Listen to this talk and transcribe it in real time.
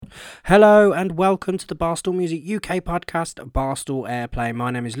Hello and welcome to the Barstool Music UK podcast, Barstool Airplay. My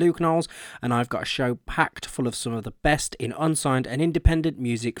name is Luke Knowles and I've got a show packed full of some of the best in unsigned and independent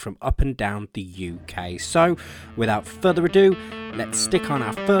music from up and down the UK. So, without further ado, let's stick on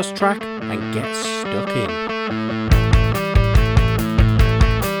our first track and get stuck in.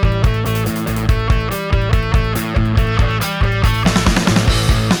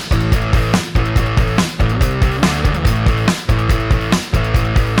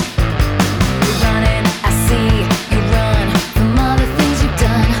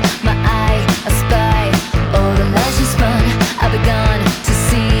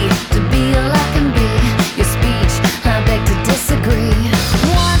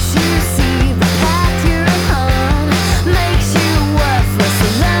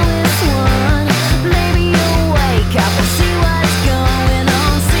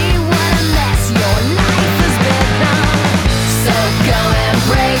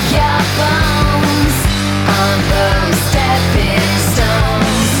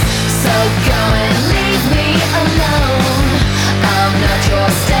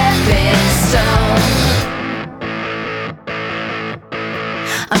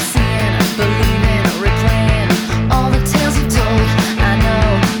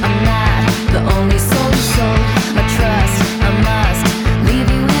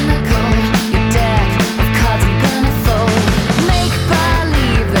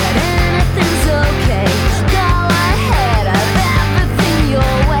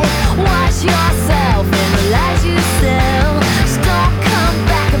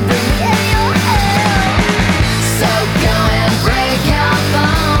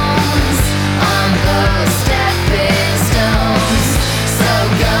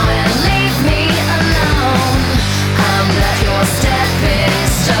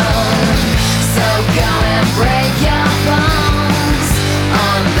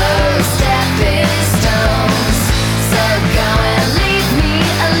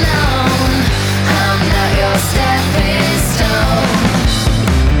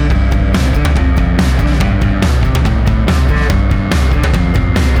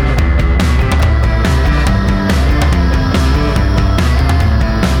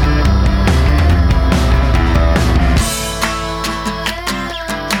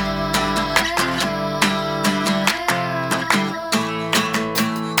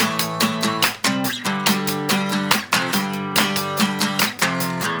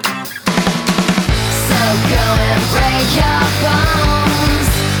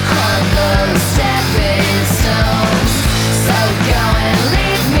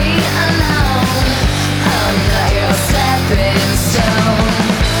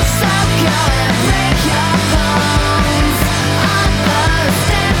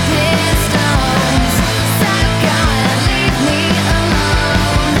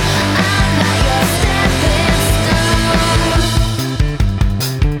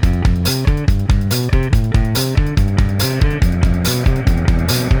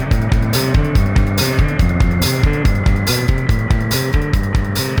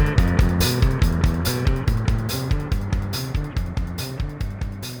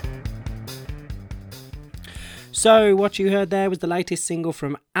 So, what you heard there was the latest single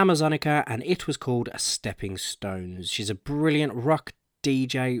from Amazonica, and it was called Stepping Stones. She's a brilliant rock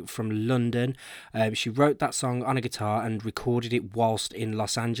DJ from London. She wrote that song on a guitar and recorded it whilst in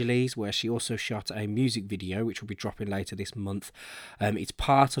Los Angeles, where she also shot a music video, which will be dropping later this month. It's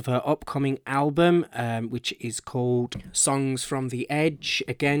part of her upcoming album, which is called Songs from the Edge,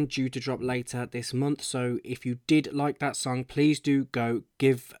 again due to drop later this month. So, if you did like that song, please do go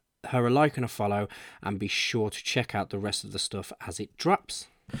give her a like and a follow, and be sure to check out the rest of the stuff as it drops.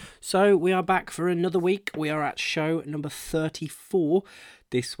 So we are back for another week. We are at show number 34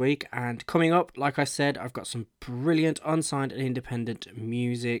 this week, and coming up, like I said, I've got some brilliant unsigned and independent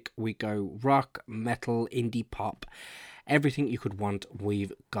music. We go rock, metal, indie pop, everything you could want,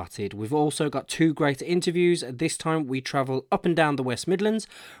 we've got it. We've also got two great interviews. This time we travel up and down the West Midlands.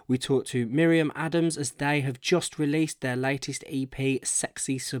 We talk to Miriam Adams as they have just released their latest EP,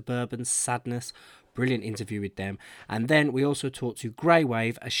 Sexy Suburban Sadness. Brilliant interview with them. And then we also talk to Grey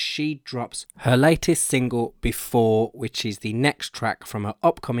Wave as she drops her latest single, Before, which is the next track from her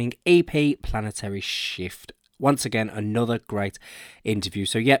upcoming EP, Planetary Shift. Once again, another great interview.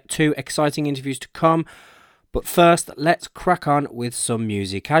 So yeah, two exciting interviews to come. But first, let's crack on with some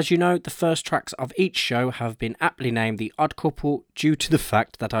music. As you know, the first tracks of each show have been aptly named The Odd Couple due to the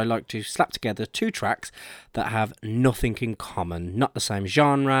fact that I like to slap together two tracks that have nothing in common. Not the same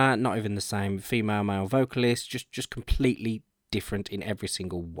genre, not even the same female-male vocalist, just completely different in every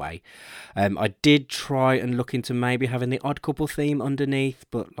single way. I did try and look into maybe having the Odd Couple theme underneath,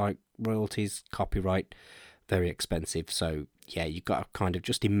 but like royalties, copyright, very expensive. So yeah, you got to kind of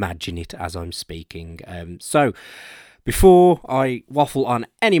just imagine it as I'm speaking. So before I waffle on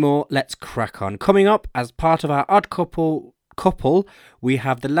anymore, let's crack on. Coming up as part of our Odd Couple, we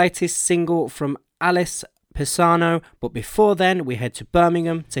have the latest single from Alice Pisano, but before then we head to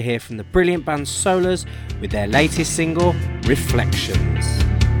Birmingham to hear from the brilliant band Solars with their latest single, Reflections.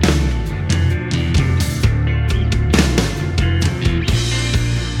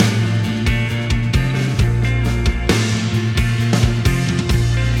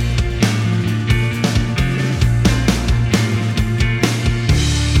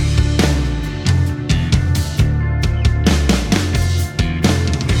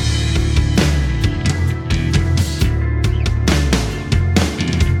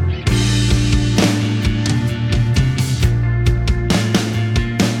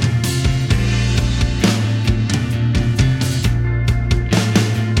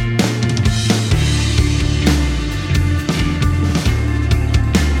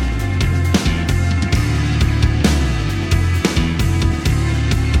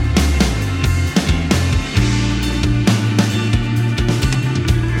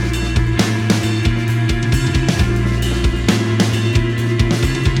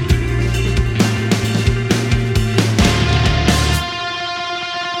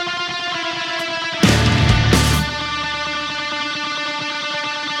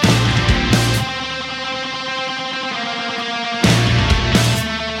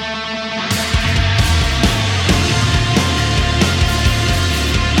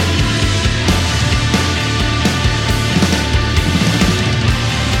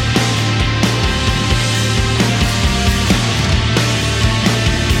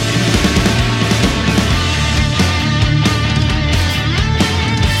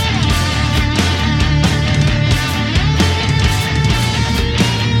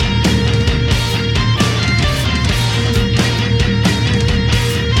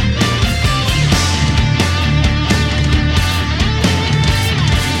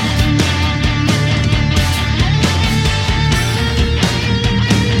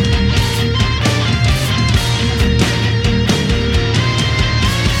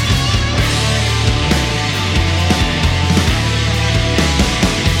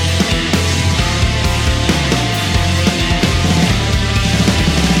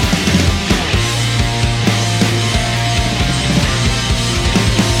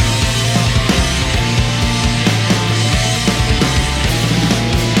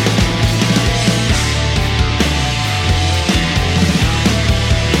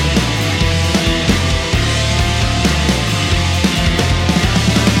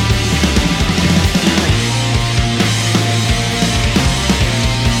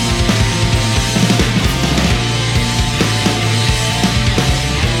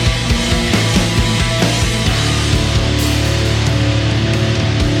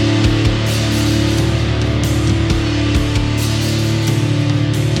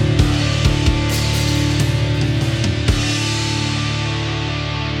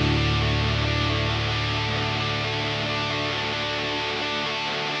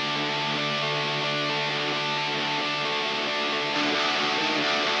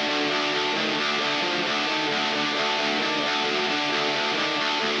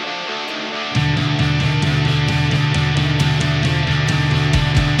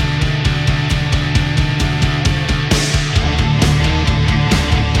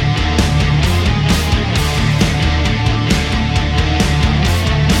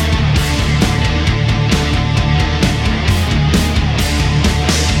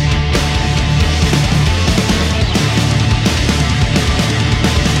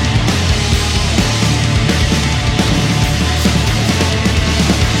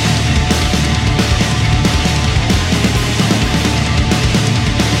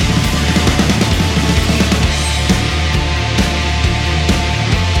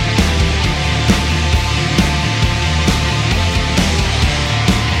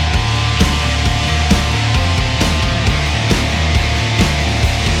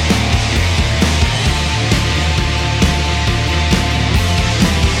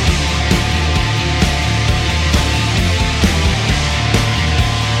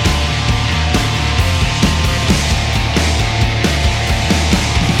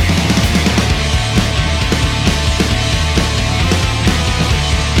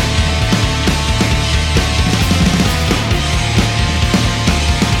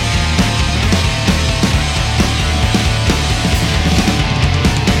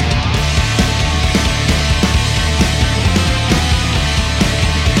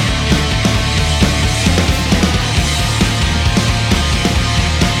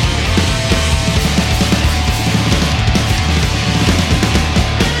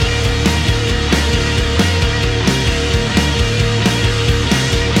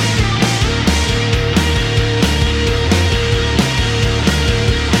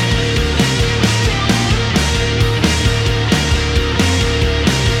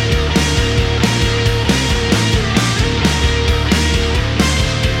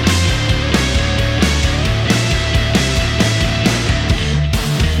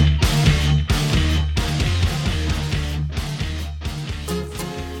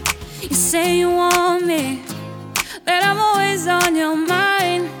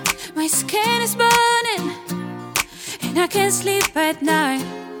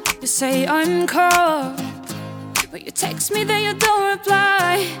 You say I'm cold, but you text me then you don't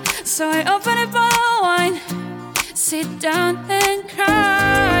reply. So I open a bottle of wine, sit down and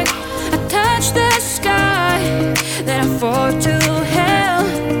cry. I touch the sky, then I fall to hell.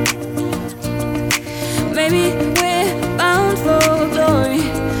 Maybe we're bound for glory.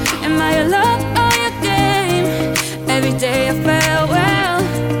 Am I your love or your game? Every day I farewell.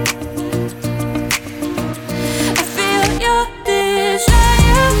 I feel your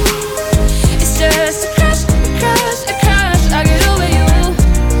desire. It's just a crush, a crush, a crush. I get over you.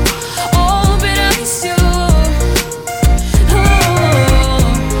 Oh, but I miss you. Oh,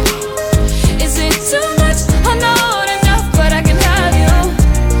 is it too much? Oh, not enough, but I can have you.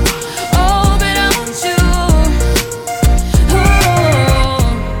 Oh, but I want you.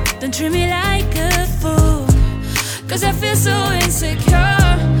 Oh, don't treat me like a fool, 'cause I feel so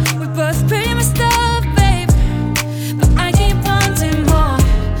insecure. We both pretty messed up, babe, but I keep wanting more.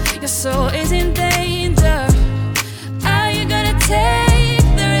 Your soul is in danger. Are you gonna take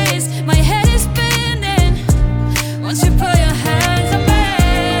the risk? My head is spinning once you put your hands on me.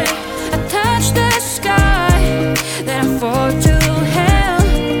 I touch the sky, then I fall to hell.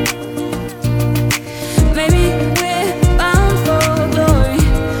 Maybe we're bound for glory.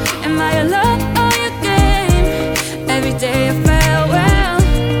 Am I your love or your game? Every day I farewell.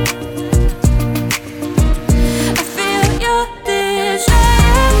 I feel your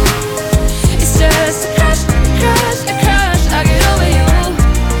desire. It's just a crush, crush, a crush. I get over you.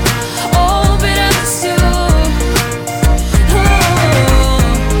 Oh, but I miss you. Oh,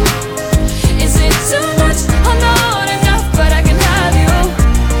 is it too much? Oh, not enough, but I can have you.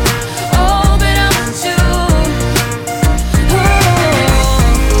 Oh, but I want you. Oh, oh,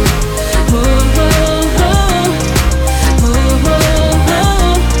 oh, oh, oh,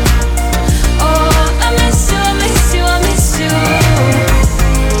 oh, oh, I miss you, I miss you, I miss you.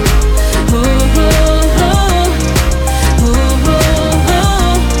 Oh, oh, oh, oh, oh,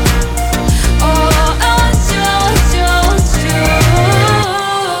 oh, I want you, I want you, I want you.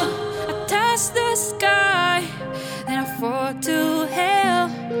 I touch the sky, then I fall to hell.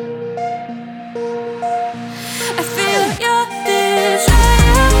 I feel your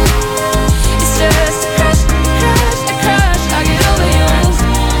desire. It's just a crush, crush, a crush. I get over you.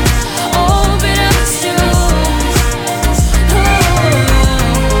 Oh, but I miss you. Oh,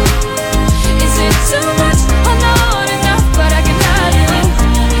 is it too much? Oh, not enough, but I can have you.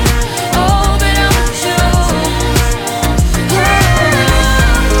 Oh, but I want you.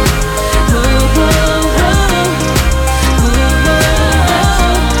 Oh, oh, oh, oh,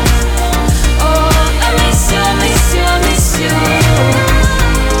 oh, I miss you, I miss you, I miss you.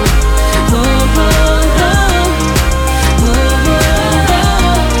 Oh, oh, oh, oh,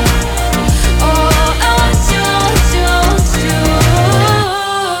 oh, I want you, I want you, I want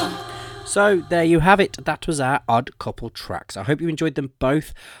you. So there you have it. That was our odd couple tracks. I hope you enjoyed them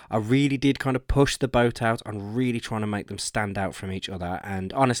both. I really did kind of push the boat out and really trying to make them stand out from each other.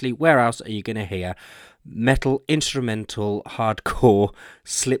 And honestly, where else are you going to hear metal, instrumental, hardcore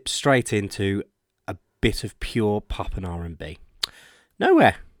slip straight into a bit of pure pop and R&B?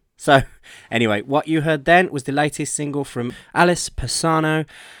 Nowhere. So anyway, what you heard then was the latest single from Alice Persano,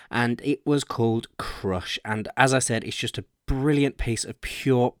 and it was called Crush. And as I said, it's just a brilliant piece of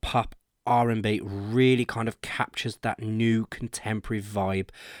pure pop R&B. Really kind of captures that new contemporary vibe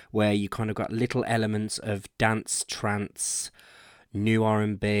where you kind of got little elements of dance, trance, new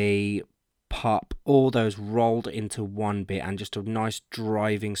R&B, pop, all those rolled into one bit, and just a nice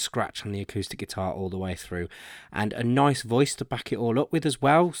driving scratch on the acoustic guitar all the way through, and a nice voice to back it all up with as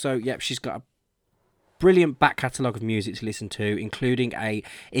well. So yep, she's got a brilliant back catalogue of music to listen to, including a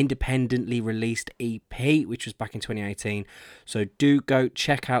independently released EP, which was back in 2018. So do go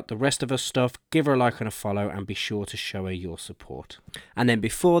check out the rest of her stuff, give her a like and a follow, and be sure to show her your support. And then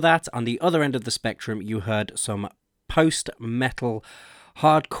before that, on the other end of the spectrum, you heard some post-metal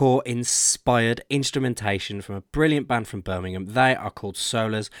hardcore inspired instrumentation from a brilliant band from Birmingham. They are called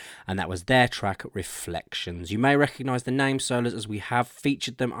Solars, and that was their track Reflections. You may recognise the name Solars as we have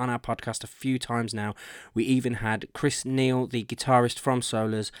featured them on our podcast a few times now. We even had Chris Neal, the guitarist from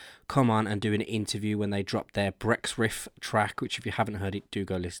Solars, come on and do an interview when they dropped their Brex Riff track, which if you haven't heard it, do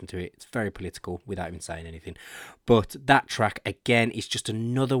go listen to it. It's very political without even saying anything. But that track again is just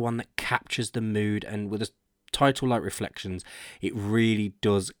another one that captures the mood, and with a title like Reflections, it really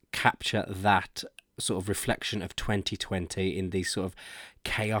does capture that sort of reflection of 2020 in the sort of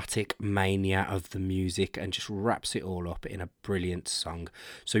chaotic mania of the music, and just wraps it all up in a brilliant song.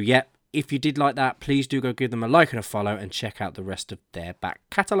 So yeah, if you did like that, please do go give them a like and a follow, and check out the rest of their back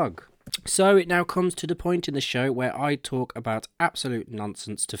catalogue. So it now comes to the point in the show where I talk about absolute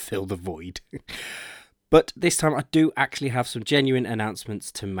nonsense to fill the void. But this time I do actually have some genuine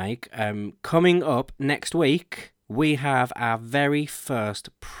announcements to make. Coming up next week, we have our very first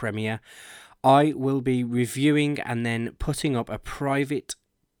premiere. I will be reviewing and then putting up a private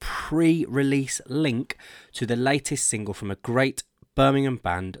pre-release link to the latest single from a great Birmingham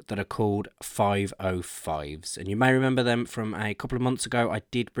band that are called 505s, and you may remember them from a couple of months ago. I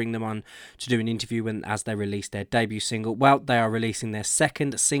did bring them on to do an interview as they released their debut single. Well, they are releasing their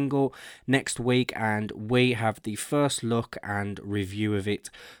second single next week, and we have the first look and review of it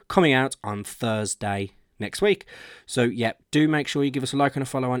coming out on Thursday next week. So yeah, do make sure you give us a like and a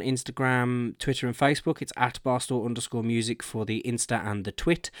follow on Instagram, Twitter and Facebook. It's at Barstool_music for the Insta and the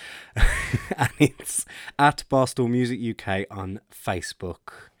Twit. And it's at Barstool Music UK on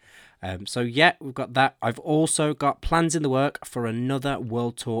Facebook. So yeah, we've got that. I've also got plans in the work for another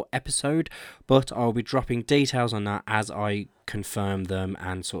World Tour episode, but I'll be dropping details on that as I confirm them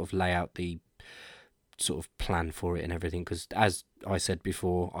and sort of lay out the sort of plan for it and everything, because as I said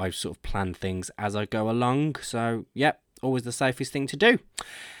before, I sort of plan things as I go along. So yep, always the safest thing to do.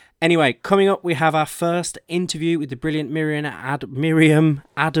 Anyway, coming up we have our first interview with the brilliant Miriam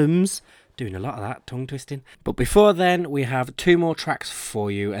Adams. Doing a lot of that, tongue twisting. But before then, we have two more tracks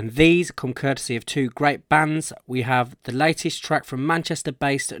for you, and these come courtesy of two great bands. We have the latest track from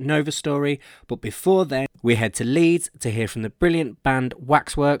Manchester-based Nova Story, but before then, we head to Leeds to hear from the brilliant band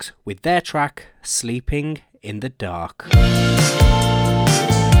Waxworks with their track, Sleeping in the Dark.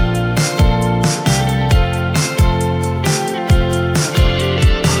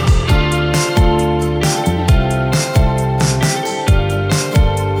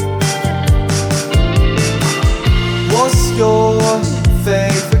 What's your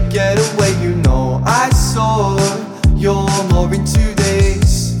favorite getaway? You know I saw you're more into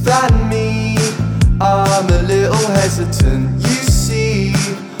this than me. I'm a little hesitant, you see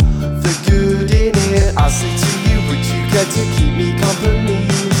the good in it. I say to you, would you care to keep me company?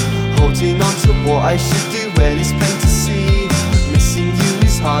 Holding on to what I should do, well it's plain to see. Missing you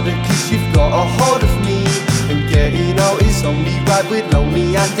is harder cause you've got a hold of me, and getting out is only right with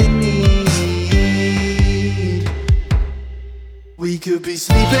lonely and in need. We could be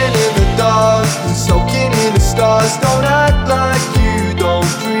sleeping in the dark and soaking in the stars. Don't act like you don't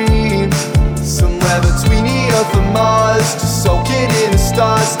dream. Somewhere between the Earth and Mars, just soaking in the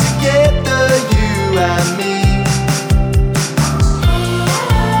stars together, you and me.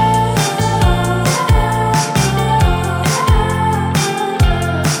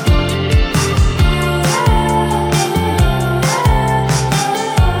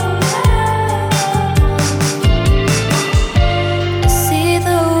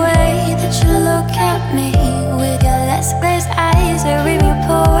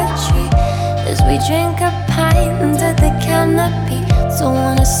 We drink a pint under the canopy. Don't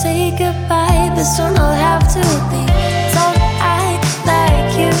wanna say goodbye, but soon I'll have to leave. Don't act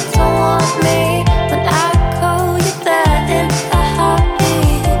like you don't want me when I call you there in a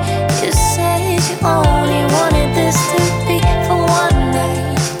heartbeat. You said you only wanted this to be for one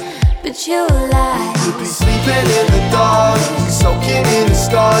night, but you lied. We'll be sleeping in the dark, soaking in the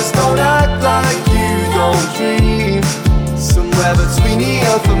stars. Don't act like you don't dream. Somewhere between the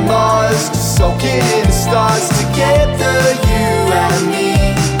Earth and Mars, just soaking in the stars together, you and me.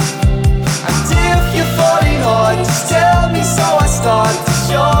 And if you're falling hard, just tell me so I start to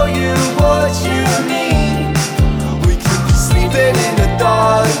show you what you mean. We could be sleeping in the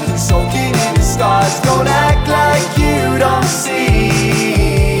dark and soaking in the stars. Don't act like you don't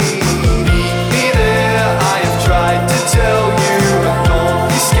see. Meet me there, I have tried to tell you, but don't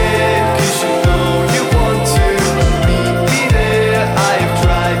be scared, cause you know you want to. Meet me there, I have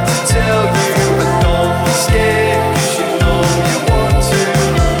tried to tell you, but don't be scared, cause you know you want to.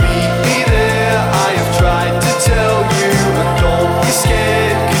 Meet me there, I have tried to tell you, but don't be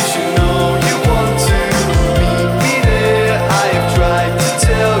scared, cause you know you want to. Meet me there, I have tried to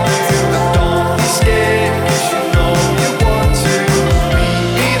tell you, but don't be scared, cause you know you want to. Meet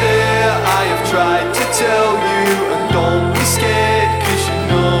me there, I have tried to tell you, and don't be scared, cause you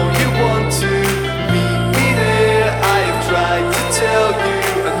know you want to. Meet me there, I have tried to tell you,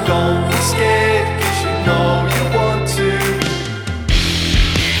 and don't be scared, cause you know you want to.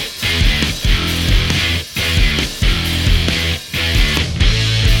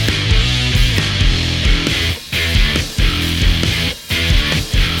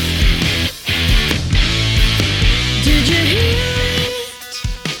 Did you hear it?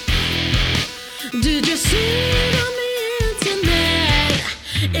 Did you see it on the internet?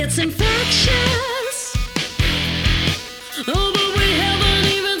 It's infectious. Oh, but we haven't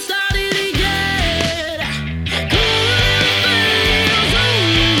even started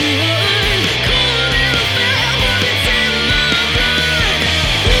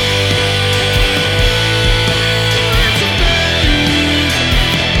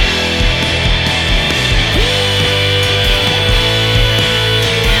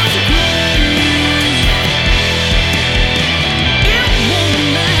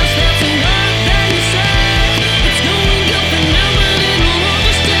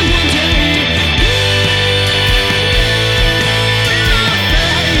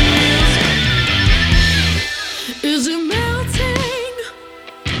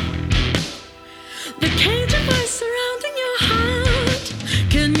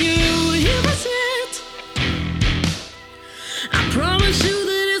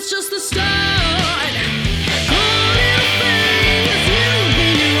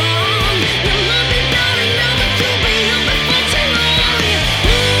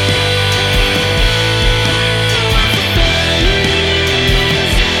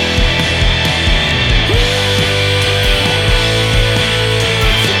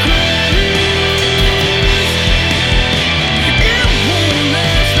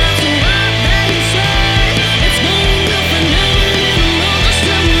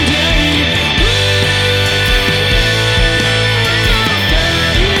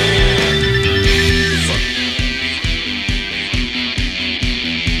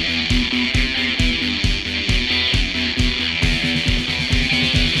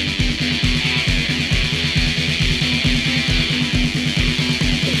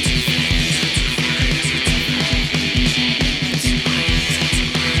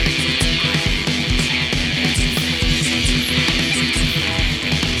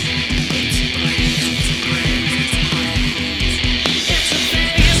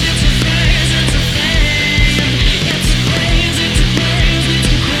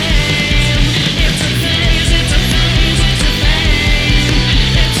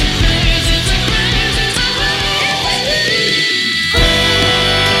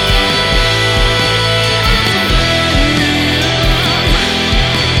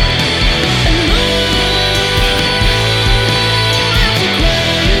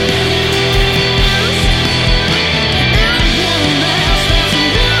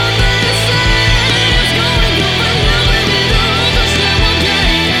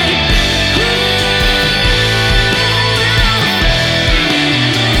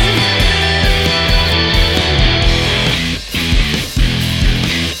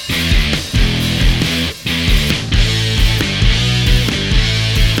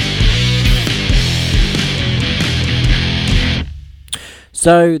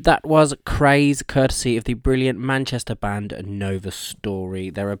So that was Craze, courtesy of the brilliant Manchester band Nova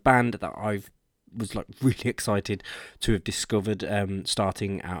Story. They're a band that I've was like really excited to have discovered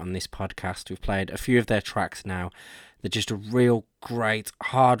starting out on this podcast. We've played a few of their tracks now. They're just a real great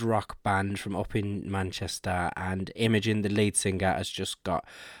hard rock band from up in Manchester, and Imogen, the lead singer, has just got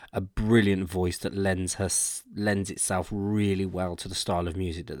a brilliant voice that lends itself really well to the style of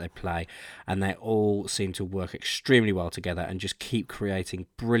music that they play, and they all seem to work extremely well together and just keep creating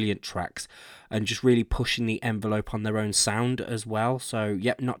brilliant tracks and just really pushing the envelope on their own sound as well. So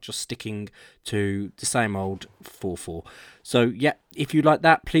yep, not just sticking to the same old 4/4. So yeah, if you like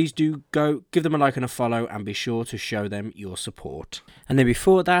that, please do go give them a like and a follow, and be sure to show them your support. And then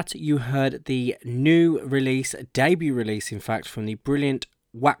before that, you heard the new release, debut release in fact, from the brilliant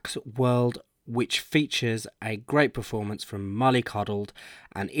Wax World, which features a great performance from Molly Coddled,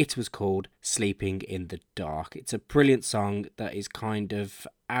 and it was called Sleeping in the Dark. It's a brilliant song that is kind of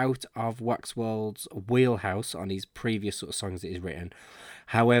out of Wax World's wheelhouse on his previous sort of songs that he's written.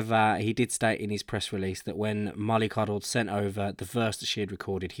 However, he did state in his press release that when Molly Coddled sent over the verse that she had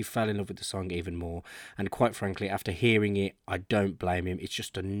recorded, he fell in love with the song even more. And quite frankly, after hearing it, I don't blame him. It's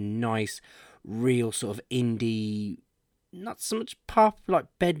just a nice, real sort of indie, not so much pop, like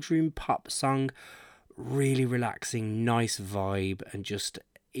bedroom pop song. Really relaxing, nice vibe, and just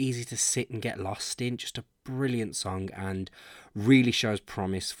easy to sit and get lost in. Just a brilliant song, and really shows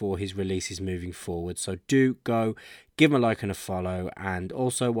promise for his releases moving forward. So do go give him a like and a follow, and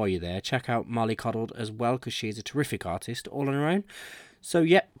also while you're there, check out Molly Coddled as well, because she's a terrific artist all on her own. So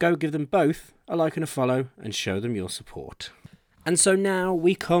yeah, go give them both a like and a follow and show them your support. And so now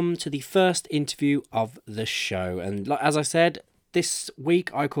we come to the first interview of the show, and as I said, this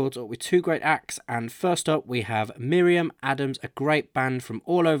week I caught up with two great acts, and first up we have Miriam Adams, a great band from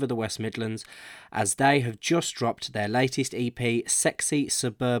all over the West Midlands, as they have just dropped their latest EP, Sexy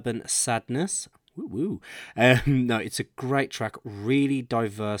Suburban Sadness. Woo-woo. No, it's a great track, really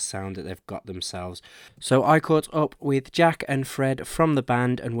diverse sound that they've got themselves. So I caught up with Jack and Fred from the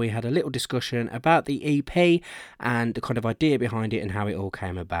band, and we had a little discussion about the EP and the kind of idea behind it and how it all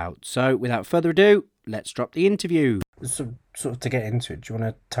came about. So without further ado, let's drop the interview. So, sort of to get into it, do you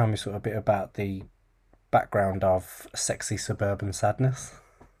want to tell me sort of a bit about the background of Sexy Suburban Sadness?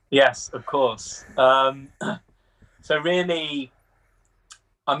 Yes, of course. So really,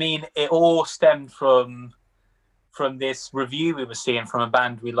 I mean, it all stemmed from this review we were seeing from a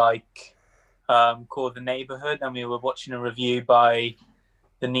band we like called The Neighborhood, and we were watching a review by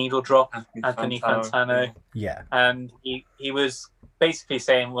The Needle Drop, Anthony Fantano. Yeah. And he was basically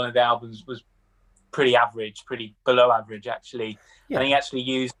saying one of the albums was pretty average, pretty below average actually. Yeah. And he actually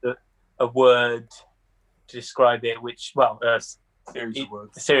used a word to describe it, which, well, a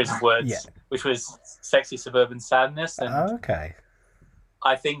series of words, yeah, which was Sexy Suburban Sadness. And okay.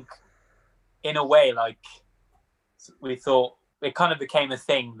 I think in a way, like, we thought it kind of became a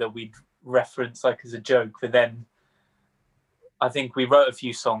thing that we'd reference like as a joke, but then I think we wrote a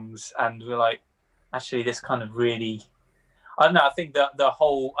few songs and we're like, actually this kind of really, I don't know, I think that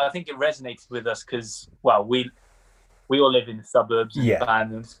I think it resonated with us because, well, we all live in the suburbs, yeah,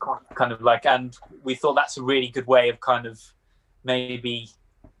 and it's kind of like, and we thought that's a really good way of kind of maybe,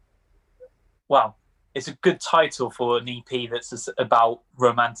 well, it's a good title for an EP that's about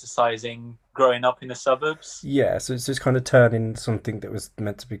romanticizing growing up in the suburbs. Yeah, so it's just kind of turning something that was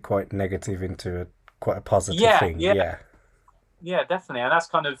meant to be quite negative into quite a positive thing. Yeah, definitely. And that's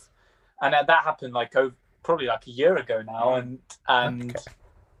kind of, and that happened like probably like a year ago now, and okay,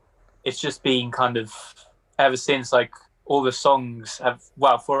 it's just been kind of ever since, like all the songs have,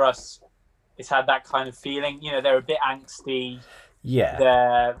 well, for us, it's had that kind of feeling. You know, they're a bit angsty. Yeah.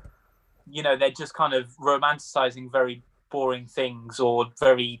 They're just kind of romanticizing very boring things or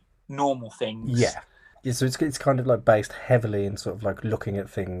very normal things. Yeah. So it's kind of like based heavily in sort of like looking at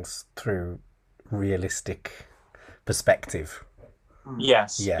things through realistic perspective.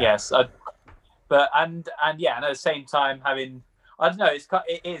 Yes. But and at the same time having, I don't know,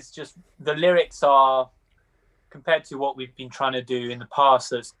 it is just, the lyrics are, compared to what we've been trying to do in the past,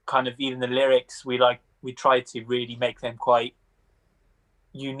 that's kind of, even the lyrics we try to really make them quite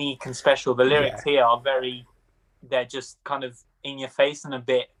unique and special. The lyrics here are they're just kind of in your face and a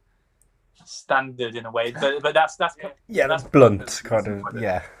bit standard in a way, but that's blunt kind of.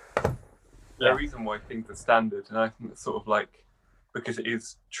 Yeah. The reason why things are standard, and I think it's sort of like because it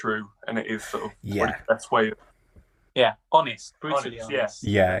is true and it is sort of the best way. Honest, brutally honest.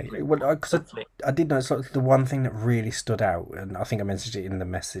 Yeah. Well, because I did notice like the one thing that really stood out, and I think I mentioned it in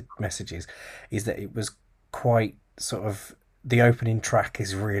the messages, is that it was quite sort of the opening track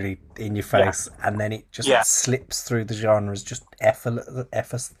is really in your face, and then it just slips through the genres just effortlessly.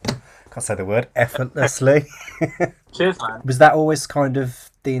 Cheers, man. Was that always kind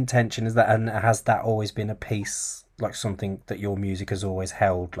of the intention? Is that, and has that always been a piece, like something that your music has always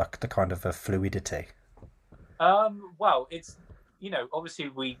held, like the kind of a fluidity? Well, it's, obviously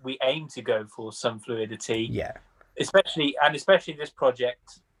we aim to go for some fluidity. Yeah. Especially this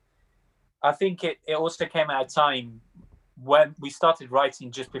project. I think it also came at a time when we started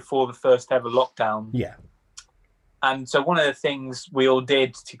writing just before the first ever lockdown. Yeah. And so one of the things we all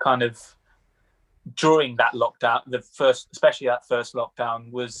did to kind of, during that lockdown, especially that first lockdown,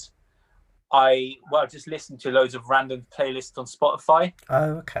 was I just listened to loads of random playlists on Spotify.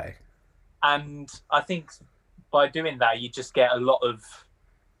 Oh, okay. And I think by doing that, you just get a lot of...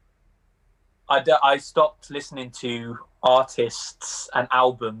 I stopped listening to artists and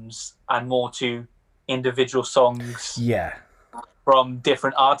albums and more to individual songs from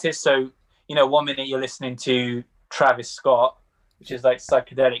different artists. So, 1 minute you're listening to Travis Scott, which is like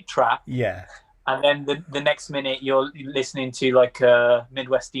psychedelic trap. Yeah. And then the next minute you're listening to like a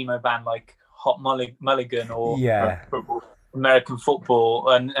Midwest emo band like Hot Mulligan or American Football.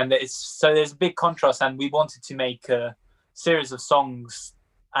 And there's a big contrast, and we wanted to make a series of songs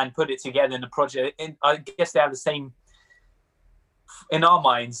and put it together in a project. And I guess they have the same, in our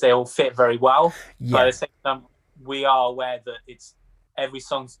minds, they all fit very well. Yeah. But at the same time, we are aware that it's every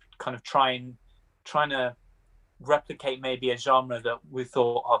song's kind of trying to replicate maybe a genre that we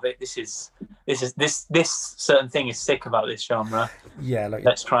thought of it. This certain thing is sick about this genre. Yeah, like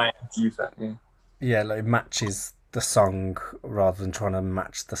let's try and use that. Yeah, like it matches the song rather than trying to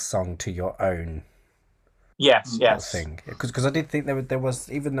match the song to your own. Yes. Thing, because I did think there was,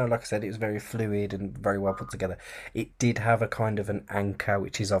 even though, like I said, it was very fluid and very well put together, it did have a kind of an anchor,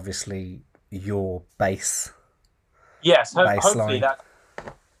 which is obviously your bass. Yes, hopefully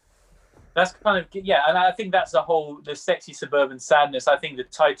that's kind of, and I think that's the Sexy Suburban Sadness. I think the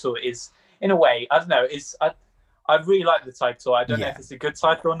title is, in a way, I don't know, I really like the title. I don't know if it's a good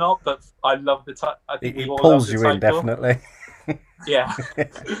title or not, but I love the title. I think it pulls you in, definitely. Yeah.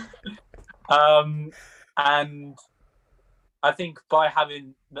 And I think by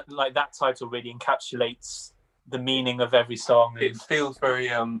having like that title really encapsulates the meaning of every song. It feels very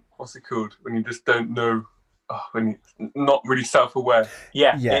what's it called when you just don't know, when you're not really self-aware.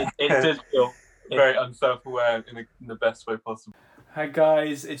 It does feel very unself-aware in the best way possible. Hi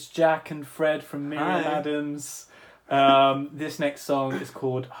guys, it's Jack and Fred from Miriam Adams. This next song is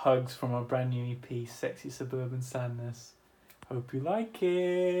called Hugs from our brand new EP, Sexy Suburban Sadness. Hope you like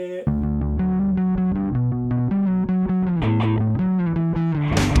it.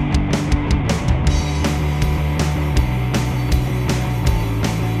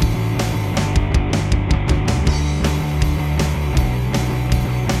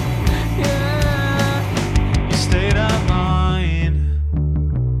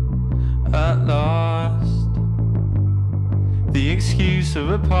 Of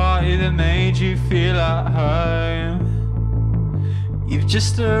a party that made you feel at home. You've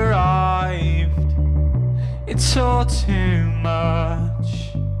just arrived, it's all too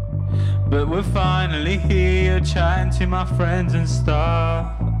much, but we're finally here chatting to my friends and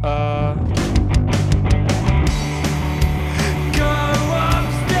stuff.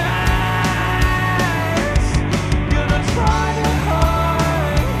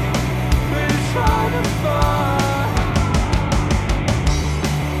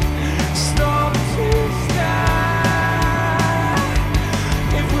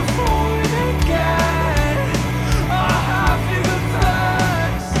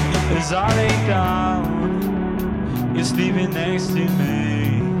 As I lay down, you're sleeping next to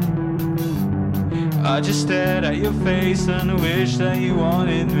me. I just stared at your face and wished that you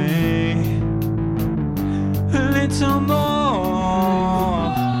wanted me a little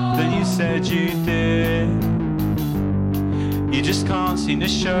more than you said you did. You just can't seem to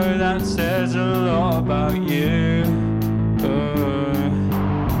show, that says a lot about you.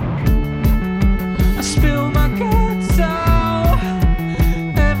 I spilled my guts out,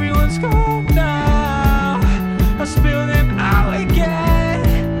 everyone's gone now. I spill them out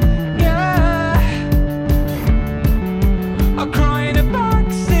again, yeah. I cry in a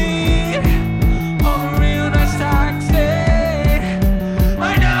backseat of a real nice taxi.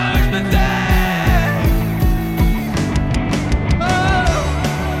 I know it's pathetic. Oh,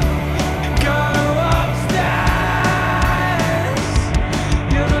 go upstairs.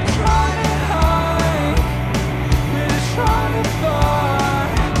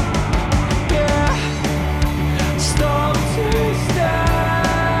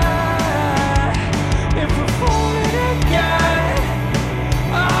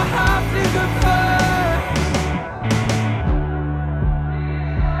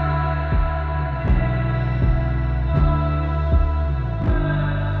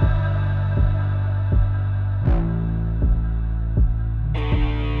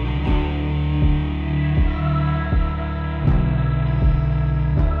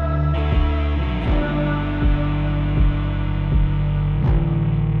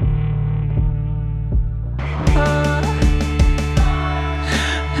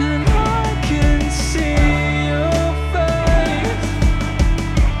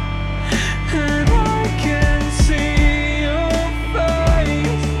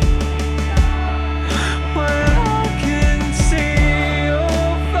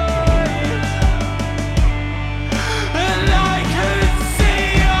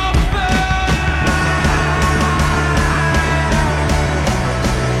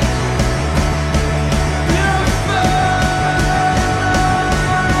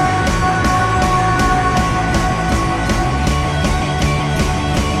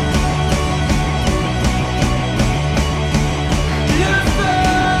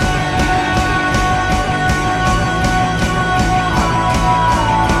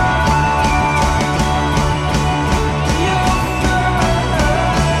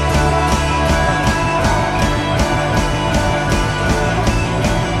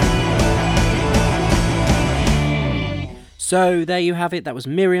 So there you have it. That was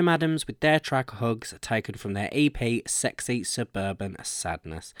Miriam Adams with their track Hugs, taken from their EP Sexy Suburban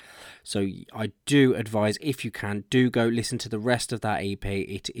Sadness. So I do advise, if you can, do go listen to the rest of that EP.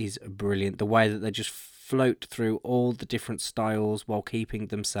 It is brilliant. The way that they just float through all the different styles while keeping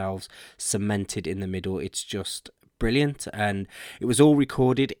themselves cemented in the middle. It's just brilliant, and it was all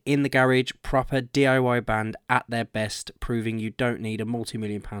recorded in the garage, proper DIY band at their best, proving you don't need a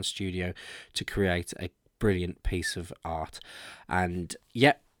multi-million-pound studio to create a brilliant piece of art. And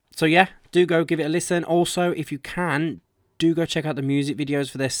do go give it a listen. Also, if you can, do go check out the music videos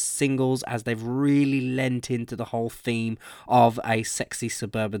for their singles, as they've really lent into the whole theme of a sexy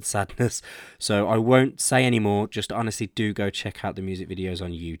suburban sadness. So I won't say any more, just honestly do go check out the music videos on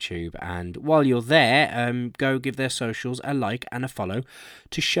YouTube. And while you're there, go give their socials a like and a follow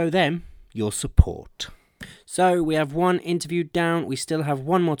to show them your support. So we have one interview down, we still have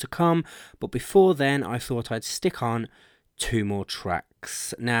one more to come, but before then I thought I'd stick on 2 more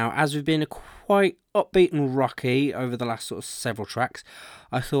tracks. Now, as we've been quite upbeat and rocky over the last sort of several tracks,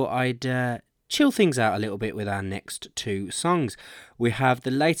 I thought I'd chill things out a little bit with our next 2 songs. We have the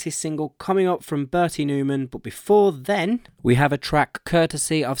latest single coming up from Bertie Newman, but before then, we have a track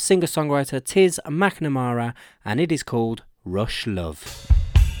courtesy of singer-songwriter Tiz McNamara, and it is called Rush Love.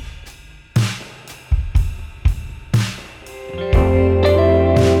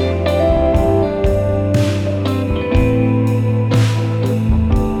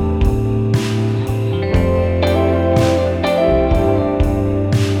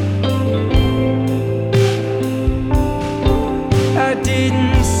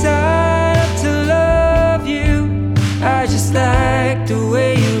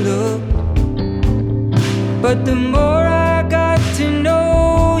 But the more I got to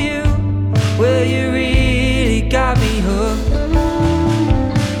know you, well, you really got me hooked.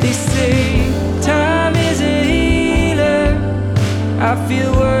 They say time is a healer, I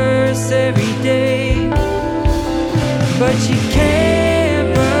feel worse every day, but you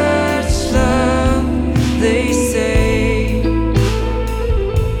can't rush love, they say.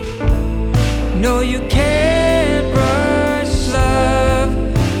 No, you can't rush love,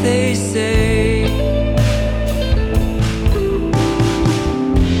 they say.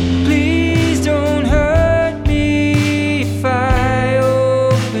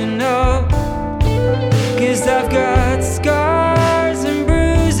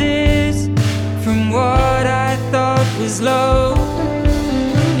 Low,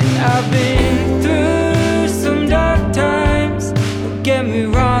 and I've been through some dark times. Don't get me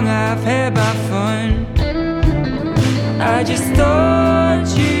wrong, I've had my fun. I just thought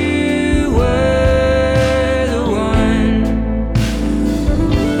you were the one.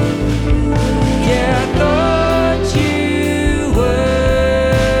 Yeah, I thought you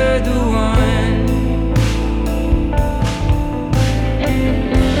were the one.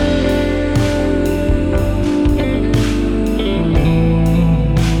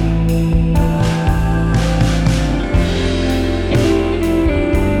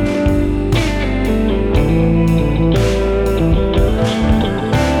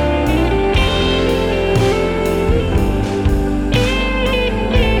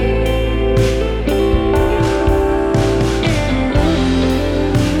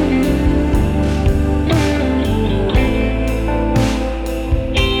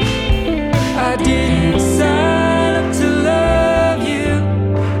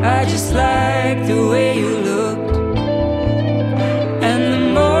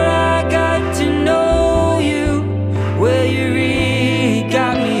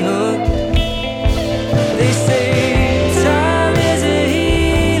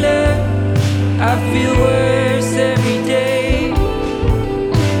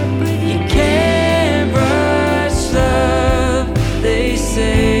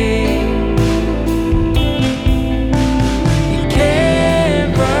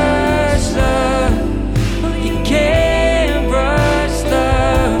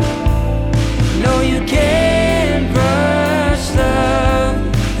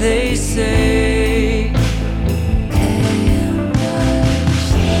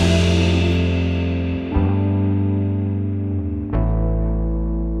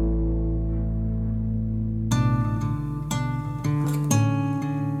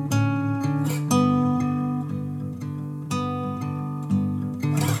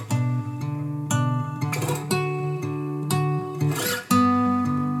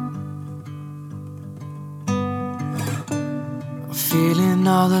 Feeling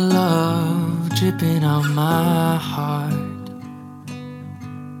all the love dripping on my heart.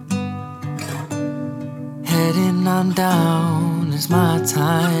 Heading on down, it's my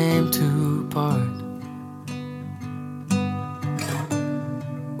time to part.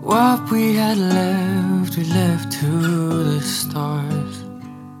 What we had left, we left to the stars.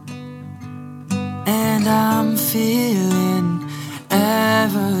 And I'm feeling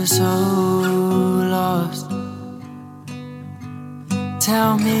ever so lost.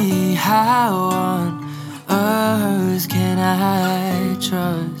 Tell me, how on earth can I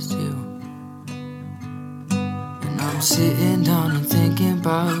trust you? And I'm sitting down and thinking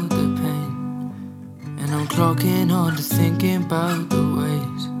about the pain, and I'm clocking on to thinking about the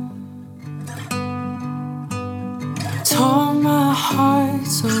ways. Tore my heart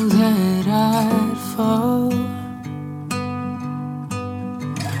so that I'd fall.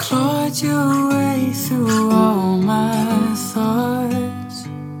 Clawed your way through all my thoughts.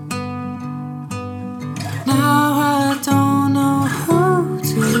 Now I don't know who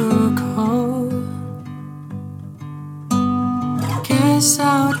to call. Guess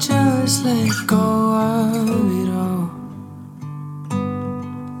I'll just let go of it all.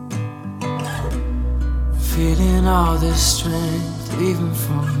 Feeling all the strength leaving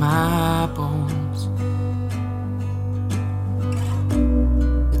from my bones.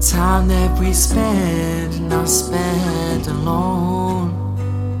 The time that we spent and I spent alone.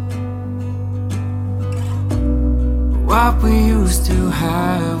 What we used to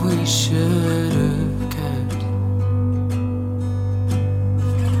have, we should have kept.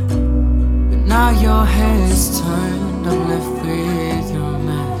 But now your head's turned, I'm left with your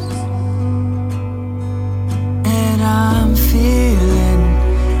mess. And I'm feeling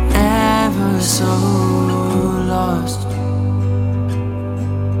ever so lost.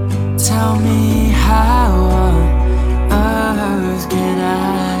 Tell me, how on earth can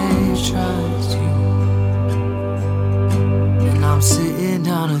I trust you? And I'm sitting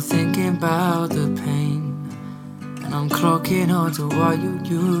down and thinking about the pain, and I'm clocking on to what you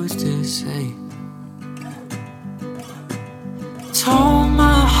used to say. Tore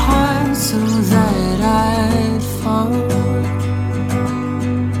my heart so that I'd fall.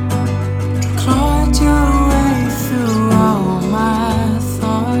 Clawed your way through all my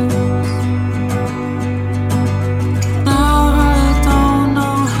thoughts. Now I don't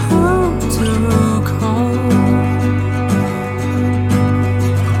know who to call.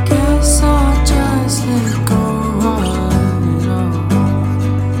 Guess I'll just let go of it all.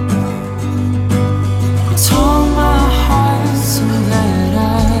 Tore my heart so that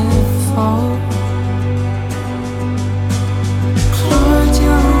I'd fall. Clawed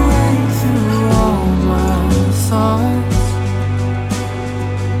your way through all my thoughts.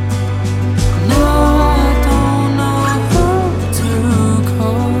 Now I don't know who to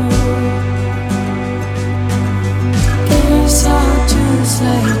call. Guess I'll just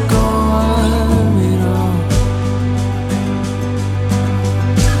let go of it all.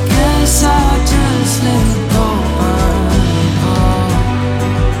 Guess I'll just let go of it all.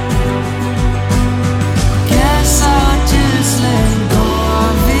 Guess I'll just let go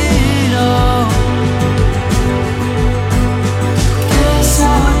of it all. Guess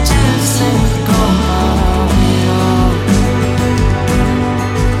I'll just let go of it all.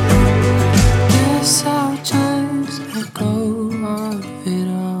 Guess I'll just let go of it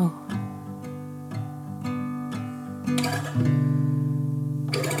all.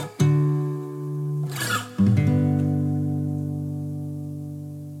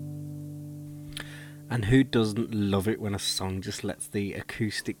 And who doesn't love it when a song just lets the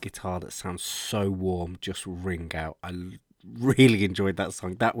acoustic guitar that sounds so warm just ring out? Really enjoyed that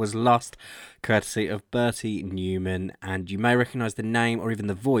song. That was Lost, courtesy of Bertie Newman, and you may recognise the name or even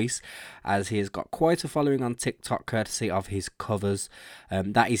the voice, as he has got quite a following on TikTok courtesy of his covers.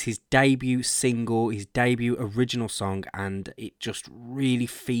 That is his debut single, his debut original song, and it just really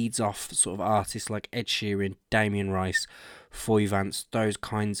feeds off sort of artists like Ed Sheeran, Damien Rice, Foy Vance, those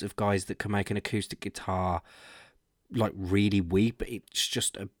kinds of guys that can make an acoustic guitar like really weep. It's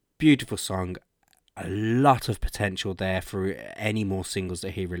just a beautiful song. A lot of potential there for any more singles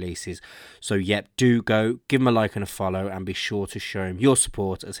that he releases. So yep, do go give him a like and a follow, and be sure to show him your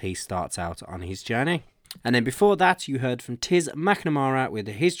support as he starts out on his journey. And then before that, you heard from Tiz McNamara with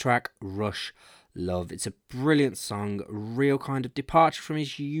his track Rush Love. It's a brilliant song, real kind of departure from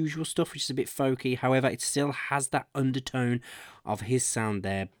his usual stuff, which is a bit folky. However, it still has that undertone of his sound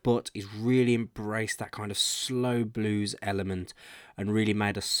there, but he's really embraced that kind of slow blues element and really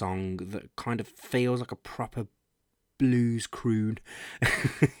made a song that kind of feels like a proper blues croon,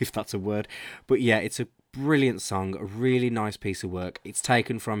 if that's a word. But yeah, it's a brilliant song, a really nice piece of work. It's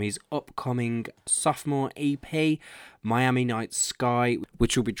taken from his upcoming sophomore EP, Miami Night Sky,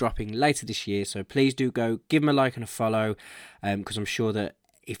 which will be dropping later this year. So please do go give him a like and a follow, because I'm sure that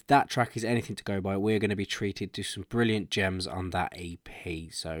if that track is anything to go by, we're going to be treated to some brilliant gems on that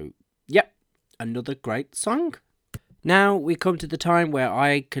EP. So, yep, another great song. Now we come to the time where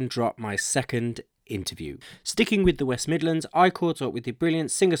I can drop my second interview. Sticking with the West Midlands, I caught up with the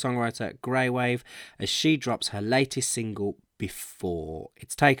brilliant singer-songwriter Greywave as she drops her latest single, Before.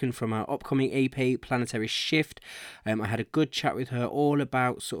 It's taken from her upcoming EP, Planetary Shift. I had a good chat with her all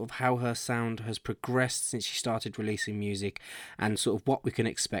about sort of how her sound has progressed since she started releasing music and sort of what we can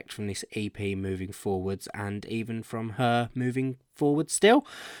expect from this EP moving forwards and even from her moving forward still.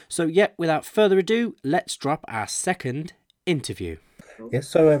 So yeah, without further ado, let's drop our second interview. Yeah,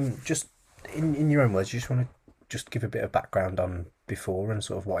 so just in your own words, you just want to just give a bit of background on Before and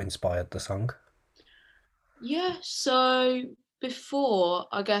sort of what inspired the song? Yeah, so Before,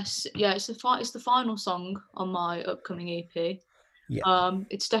 I guess, yeah, it's the final song on my upcoming EP. Yeah.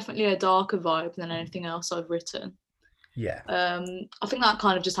 It's definitely a darker vibe than anything else I've written. Yeah. I think that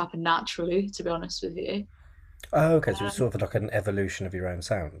kind of just happened naturally, to be honest with you. Oh, okay, so it's sort of like an evolution of your own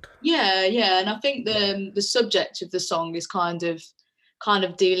sound. Yeah, and I think the subject of the song is kind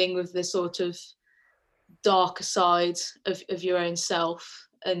of dealing with the sort of darker side of your own self.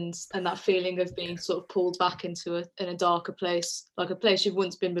 And that feeling of being sort of pulled back into a darker place, like a place you've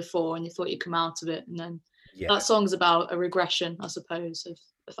once been before and you thought you'd come out of it. And then that song's about a regression, I suppose,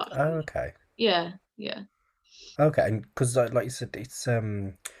 of that. Oh, okay. Yeah. Okay, and because like you said, it's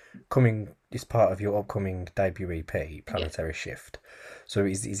it's part of your upcoming debut EP, Planetary Shift. So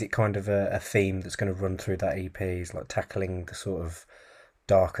is it kind of a theme that's going to run through that EP? Is like tackling the sort of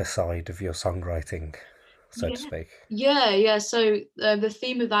darker side of your songwriting, so to speak? Yeah. So the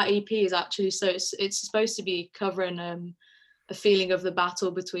theme of that EP is actually, so it's supposed to be covering a feeling of the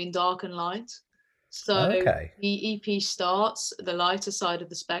battle between dark and light. So the EP starts at the lighter side of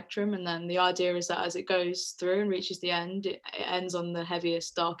the spectrum, and then the idea is that as it goes through and reaches the end, it ends on the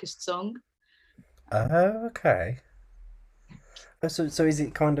heaviest, darkest song. Oh, okay. So is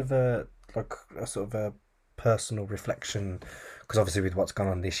it kind of a sort of a personal reflection? Because obviously with what's gone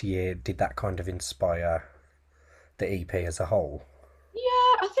on this year, did that kind of inspire the EP as a whole?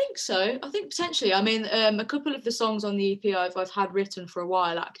 Yeah, I think so. I think potentially. I mean, a couple of the songs on the EP I've had written for a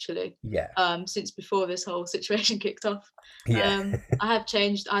while, actually. Yeah. Since before this whole situation kicked off. Yeah. I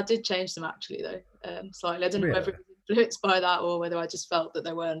did change them actually, though, slightly. I don't know whether it was influenced by that or whether I just felt that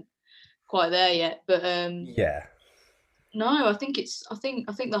they weren't quite there yet. But yeah. No, I think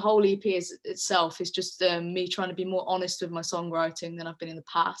the whole EP itself is just me trying to be more honest with my songwriting than I've been in the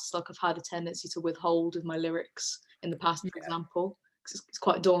past. Like I've had a tendency to withhold with my lyrics in the past, for example. It's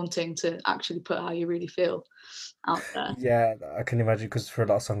quite daunting to actually put how you really feel out there. Yeah, I can imagine, because for a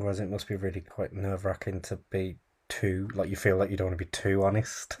lot of songwriters it must be really quite nerve-wracking to be too, like, you feel like you don't want to be too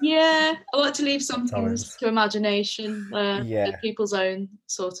honest. Yeah, I like to leave some things to imagination, people's own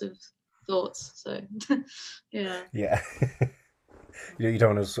sort of thoughts. So yeah. You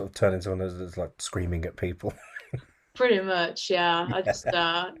don't want to sort of turn into one that's like screaming at people. Pretty much, yeah. I just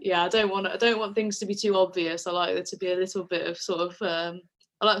I don't want things to be too obvious. I like there to be a little bit of sort of I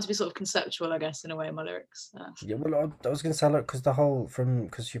like them to be sort of conceptual, I guess, in a way, in my lyrics. Yeah, well, I was going to say, look, because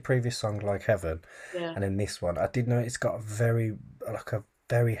because your previous song, Like Heaven, and then this one, I did know it's got a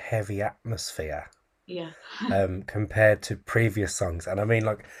very heavy atmosphere. Yeah. Compared to previous songs, and I mean,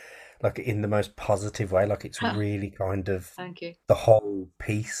 like in the most positive way. Like it's really kind of. Thank you. The whole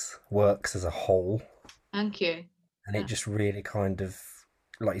piece works as a whole. Thank you. And it just really kind of,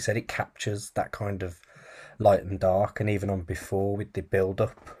 like you said, it captures that kind of light and dark, and even on Before with the build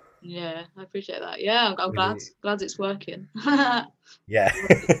up. Yeah, I appreciate that. Yeah, I'm glad it's working. Yeah.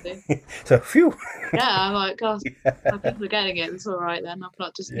 So phew. Yeah, I'm like, God, people are getting it. It's all right then. I'm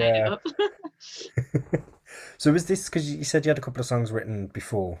not just made it up. So was this, because you said you had a couple of songs written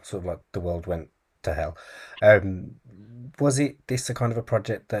before sort of like the world went to hell. Was this a kind of a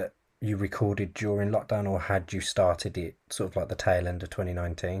project that you recorded during lockdown, or had you started it sort of like the tail end of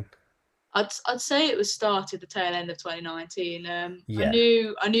 2019? I'd say it was started the tail end of 2019. I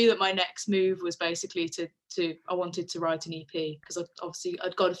knew that my next move was basically to I wanted to write an EP, because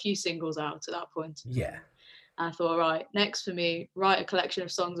I'd got a few singles out at that point. Yeah. And I thought, right, next for me, write a collection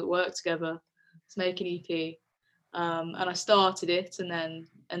of songs that work together. Let's make an EP. And I started it, and then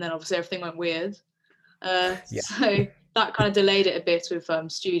obviously everything went weird. So that kind of delayed it a bit with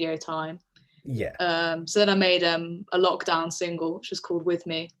studio time. Yeah. So then I made a lockdown single, which was called With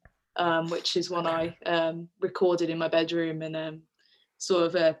Me, which is one I recorded in my bedroom and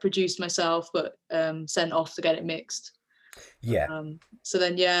sort of produced myself, but sent off to get it mixed. Yeah. So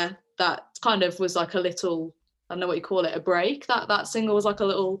then, that kind of was like a little, I don't know what you call it, a break. That single was like a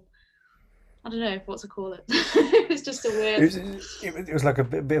little I don't know what to call it. It was just a weird. It was like a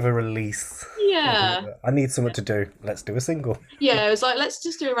bit of a release. Yeah. Like I need something to do. Let's do a single. Yeah, it was like, let's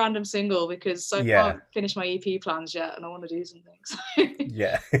just do a random single because I can't finish my EP plans yet, and I want to do something. So,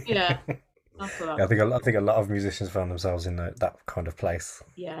 yeah. Yeah. I think a lot of musicians found themselves in that kind of place.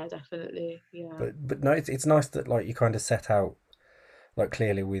 Yeah, definitely. Yeah. But no, it's nice that like you kind of set out like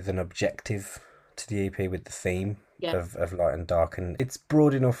clearly with an objective to the EP with the theme of light and dark, and it's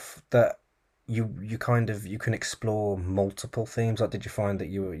broad enough that you can explore multiple themes. Like, did you find that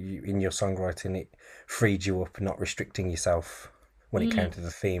you in your songwriting it freed you up, not restricting yourself when it came to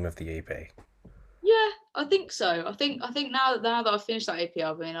the theme of the EP? Yeah, I think so. I think now that I've finished that EP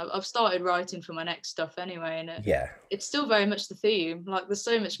album, I mean, I've started writing for my next stuff anyway, and it's still very much the theme. Like, there's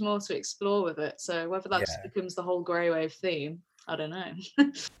so much more to explore with it. So whether that just becomes the whole Grey Wave theme, I don't know.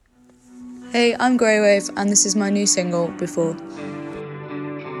 Hey, I'm Grey Wave, and this is my new single, Before.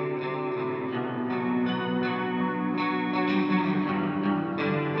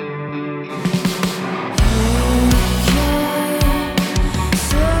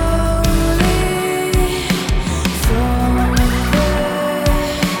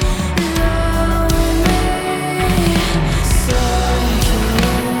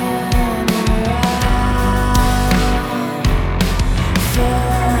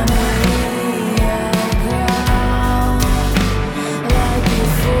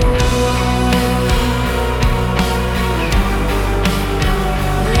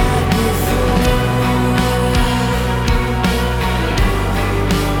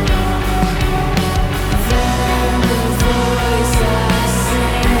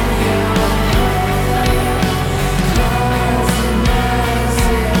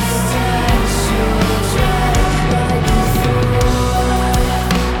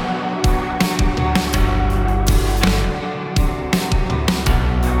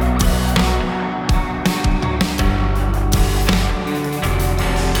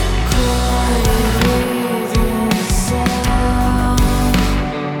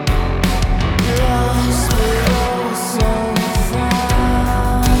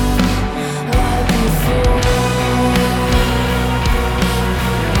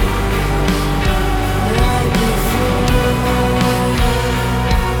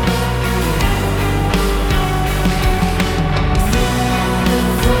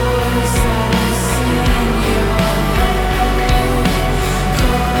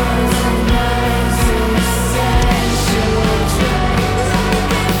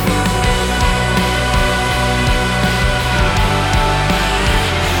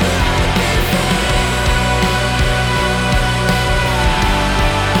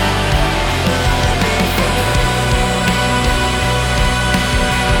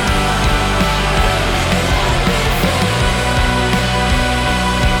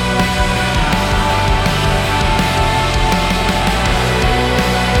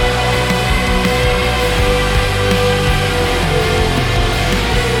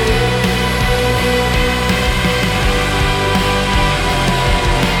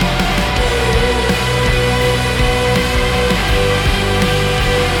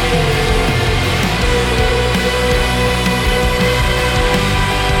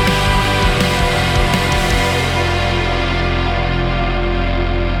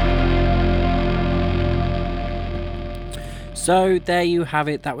 So there you have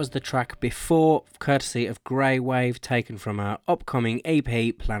it. That was the track Before, courtesy of Grey Wave, taken from her upcoming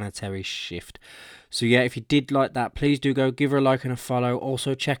EP Planetary Shift. So yeah, if you did like that, please do go give her a like and a follow.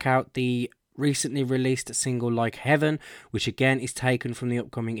 Also check out the recently released single Like Heaven, which again is taken from the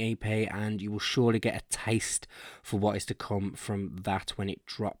upcoming EP, and you will surely get a taste for what is to come from that when it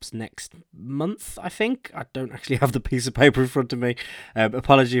drops next month, I think. I don't actually have the piece of paper in front of me.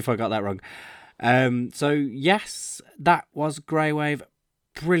 Apology if I got that wrong. So yes, that was Grey Wave.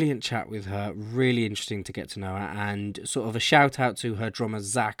 Brilliant chat with her, really interesting to get to know her, and sort of a shout out to her drummer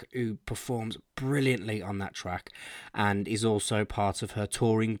Zach, who performs brilliantly on that track and is also part of her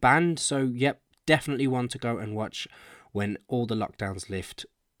touring band. So yep, definitely one to go and watch when all the lockdowns lift,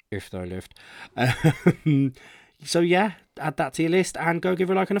 if they lift. So yeah, add that to your list and go give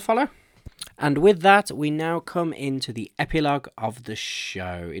her a like and a follow. And with that, we now come into the epilogue of the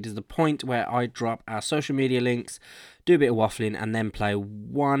show. It is the point where I drop our social media links, do a bit of waffling, and then play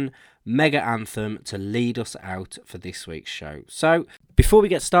one mega anthem to lead us out for this week's show. So, before we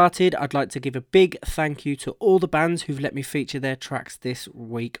get started, I'd like to give a big thank you to all the bands who've let me feature their tracks this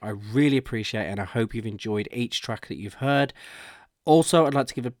week. I really appreciate it, and I hope you've enjoyed each track that you've heard. Also, I'd like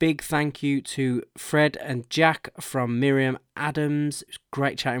to give a big thank you to Fred and Jack from Miriam Adams. It was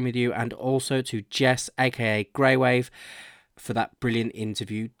great chatting with you. And also to Jess, aka Grey Wave, for that brilliant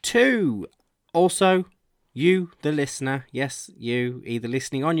interview too. Also, you, the listener, yes, you, either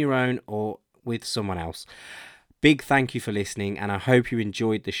listening on your own or with someone else. Big thank you for listening, and I hope you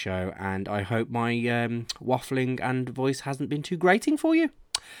enjoyed the show, and I hope my waffling and voice hasn't been too grating for you.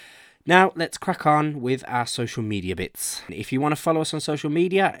 Now, let's crack on with our social media bits. If you want to follow us on social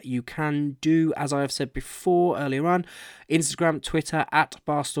media, you can do, as I have said before earlier on, Instagram, Twitter,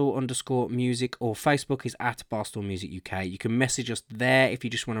 @Barstool_music, or Facebook is @BarstoolMusicUK. You can message us there if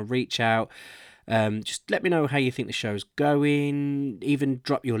you just want to reach out. Just let me know how you think the show's going. Even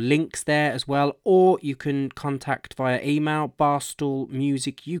drop your links there as well, or you can contact via email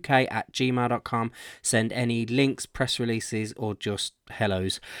barstoolmusicuk@gmail.com. Send any links, press releases, or just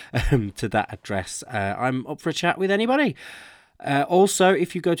hellos to that address. I'm up for a chat with anybody. Also,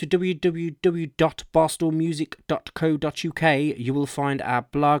 if you go to www.barstoolmusic.co.uk, you will find our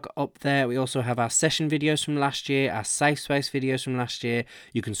blog up there. We also have our session videos from last year, our safe space videos from last year.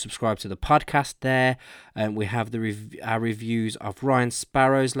 You can subscribe to the podcast there. We have our reviews of Ryan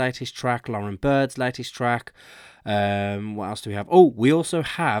Sparrow's latest track, Lauren Bird's latest track. What else do we have? Oh, we also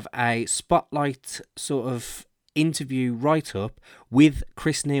have a spotlight sort of interview write-up with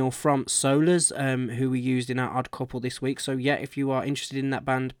Chris Neal from Solars, who we used in our Odd Couple this week. So yeah, if you are interested in that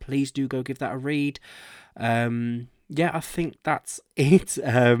band, please do go give that a read. Yeah, I think that's it.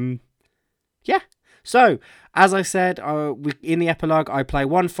 Yeah. So, as I said, in the epilogue, I play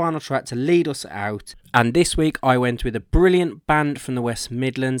one final track to lead us out. And this week, I went with a brilliant band from the West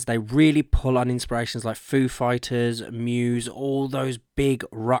Midlands. They really pull on inspirations like Foo Fighters, Muse, all those big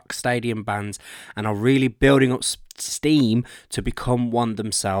rock stadium bands, and are really building up steam to become one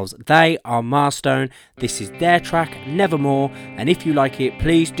themselves. They are Milestone. This is their track, Nevermore. And if you like it,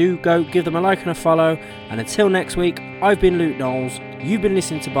 please do go give them a like and a follow. And until next week, I've been Luke Knowles. You've been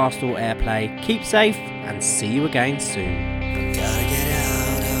listening to Barstool Airplay. Keep safe and see you again soon. Gotta get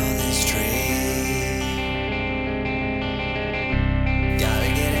out of this tree. Gotta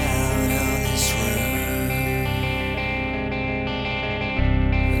get out of this room.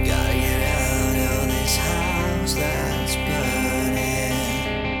 Gotta get out of this house that's burning.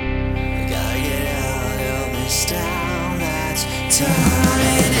 Gotta get out of this town that's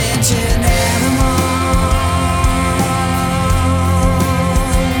turning into nevermore.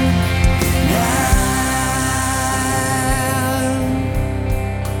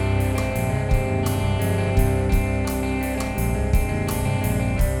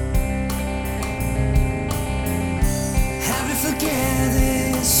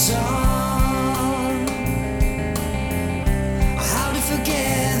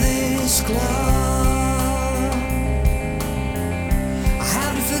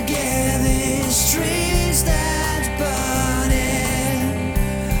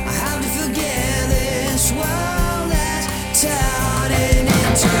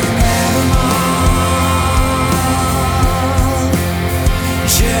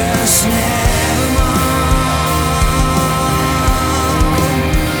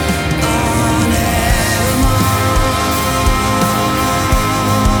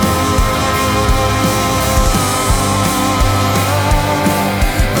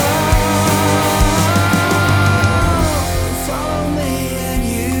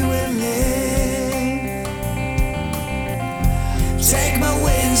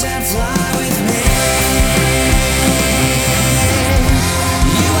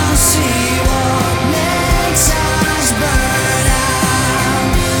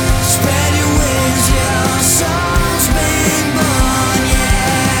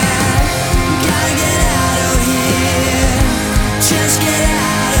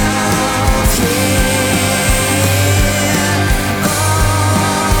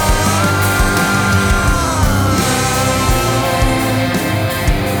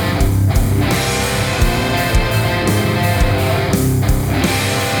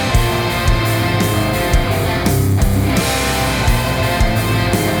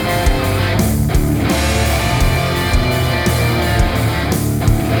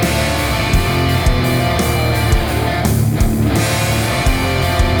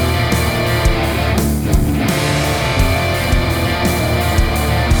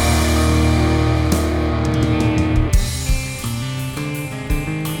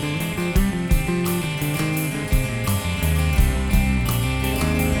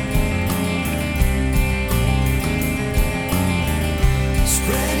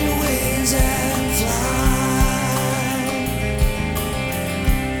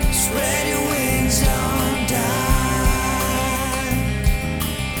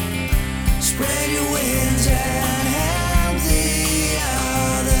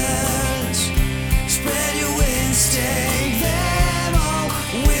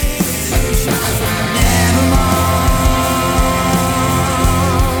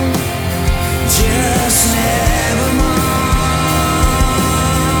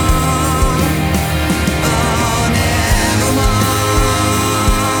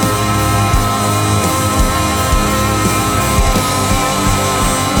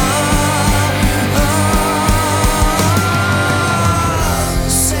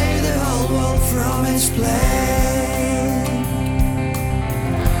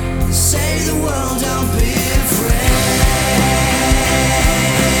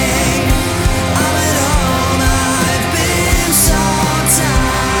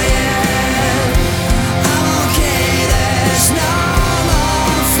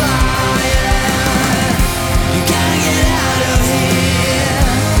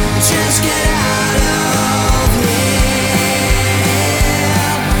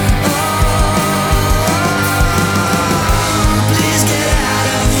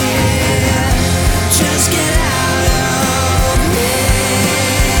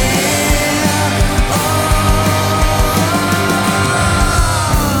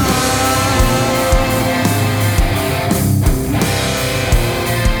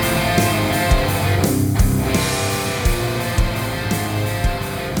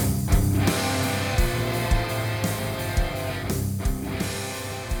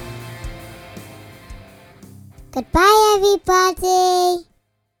 Goodbye, everybody.